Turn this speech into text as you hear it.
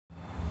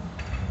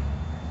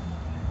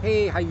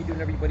Hey, how you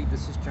doing everybody?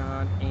 This is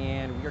John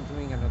and we are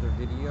doing another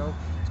video.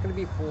 It's going to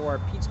be for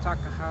Pete's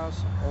Taco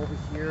House over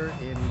here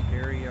in the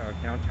area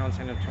of downtown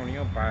San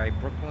Antonio by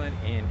Brooklyn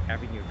and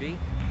Avenue B.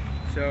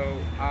 So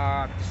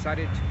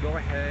decided to go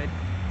ahead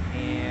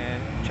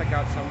and check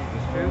out some of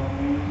this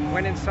food.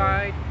 Went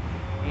inside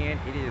and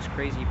it is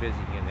crazy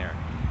busy in there.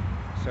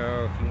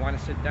 So if you want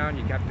to sit down,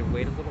 you have to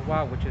wait a little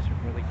while, which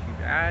isn't really too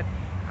bad.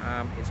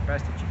 It's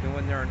best that you go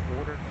in there and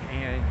order,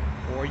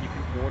 or you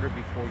can order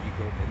before you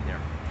go in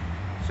there.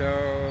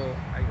 So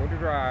I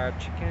ordered a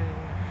chicken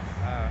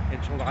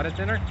enchilada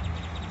dinner.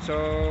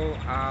 So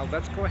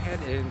let's go ahead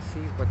and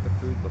see what the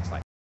food looks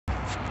like.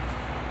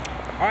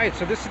 Alright,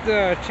 so this is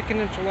the chicken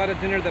enchilada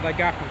dinner that I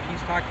got from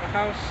Pete's Taco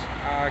House.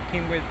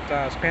 Came with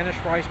Spanish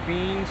rice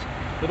beans,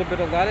 a little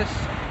bit of lettuce,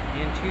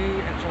 and 2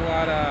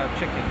 enchilada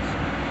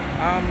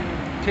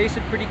chickens.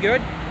 Tasted pretty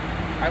good.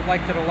 I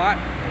liked it a lot.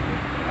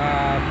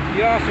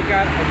 We also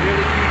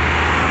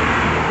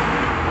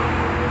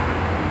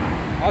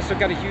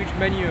got a huge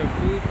menu of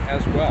food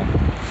as well.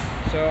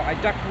 So I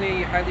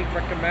definitely highly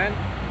recommend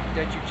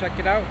that you check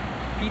it out.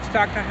 Pete's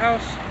Taco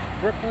House,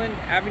 Brooklyn,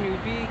 Avenue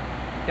B,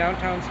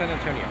 downtown San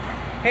Antonio.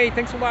 Hey,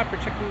 thanks a lot for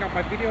checking out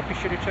my video. Be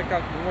sure to check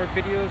out more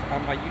videos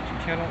on my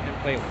YouTube channel and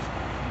playlist.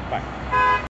 Bye.